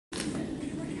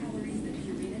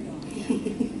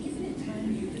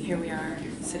Here we are,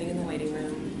 sitting in the waiting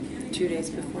room, 2 days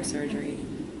before surgery.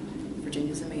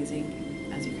 Virginia's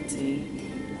amazing, as you can see.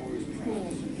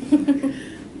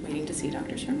 Waiting to see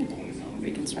Dr. Sherman,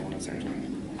 reconstructive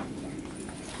surgeon.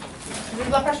 Is your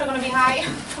blood pressure going to be high?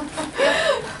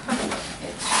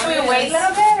 Should we wait a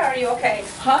little bit, or are you okay?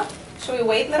 Huh? Should we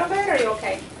wait a little bit, or are you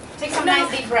okay? Take some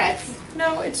nice deep breaths.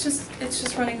 No, it's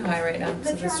just running high right now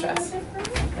because of the stress.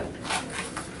 Yep.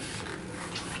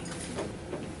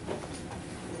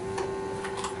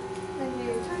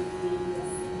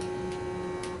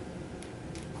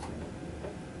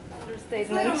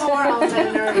 A little more on the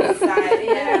nervous side.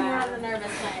 Yeah, more on the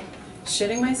nervous side.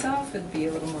 Shitting myself would be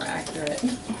a little more accurate.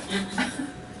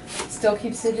 Still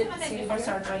keep seated. 2 minutes before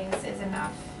surgery is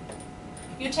enough.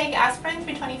 You take aspirin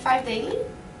 325 daily?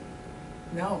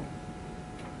 No.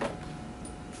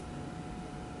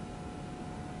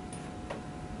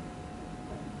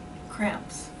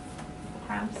 Cramps.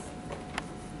 Cramps?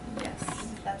 Yes.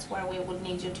 That's where we would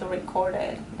need you to record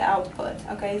it, the output,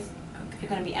 okay? You're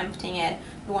going to be emptying it.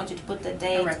 We want you to put the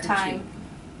date, time.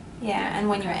 Sheet. Yeah, and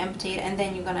when you're emptied, and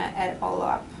then you're going to add it all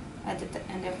up at the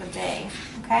end of the day,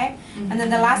 okay? And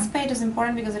then the last page is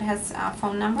important because it has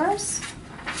phone numbers.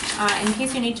 In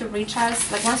case you need to reach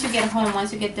us, like once you get home,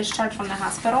 once you get discharged from the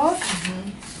hospital,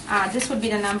 this would be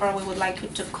the number we would like you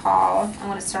to call. I'm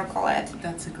going to circle it.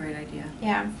 That's a great idea.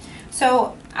 Yeah.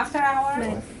 So after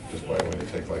hours. Just like when you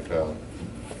take like a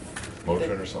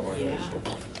Motrin or something like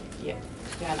that. Yeah.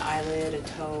 Yeah, an eyelid, a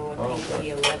toe, a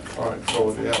pinky, a lip. All right,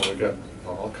 so yeah, we got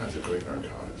all kinds of great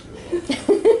narcotics.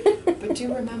 But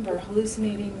do remember,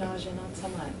 hallucinating, nausea, not so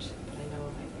much. But I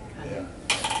know I kind of.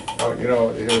 Yeah. You know,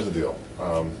 here's the deal.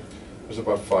 There's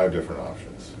about 5 different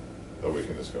options that we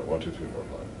can just go. 1, 2, 3, 4,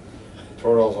 5.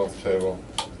 Toradol's off the table.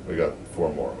 We got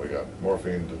 4 more. We got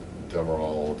morphine,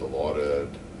 Demerol, Dilaudid,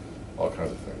 all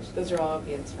kinds of things. Those are all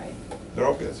opiates, right? They're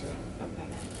opiates, yeah. Okay.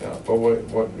 Yeah, but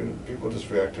what people just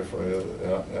react differently.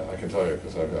 I can tell you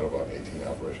because I've had about 18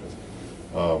 operations.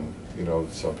 You know,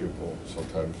 some people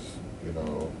sometimes, you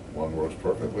know, one works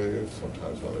perfectly.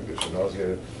 Sometimes another gets you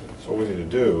nauseated. So what we need to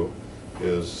do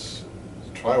is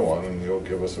try one, and you'll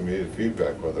give us immediate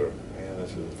feedback whether, man,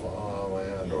 this is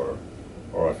land, or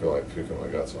I feel like puking my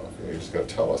guts off. You just got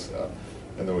to tell us that,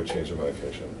 and then we change the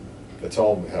medication. It's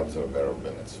all happens in a matter of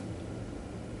minutes.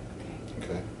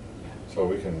 Okay. So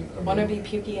we can. Want to be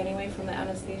pukey anyway from the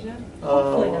anesthesia?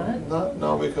 Hopefully not.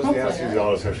 No, because the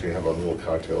anesthesiologists actually have a little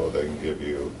cocktail that they can give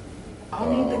you. I'll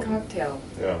need the cocktail.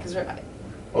 Yeah. Because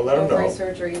well, let them know.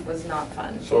 surgery was not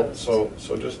fun. So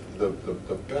just the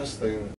best thing.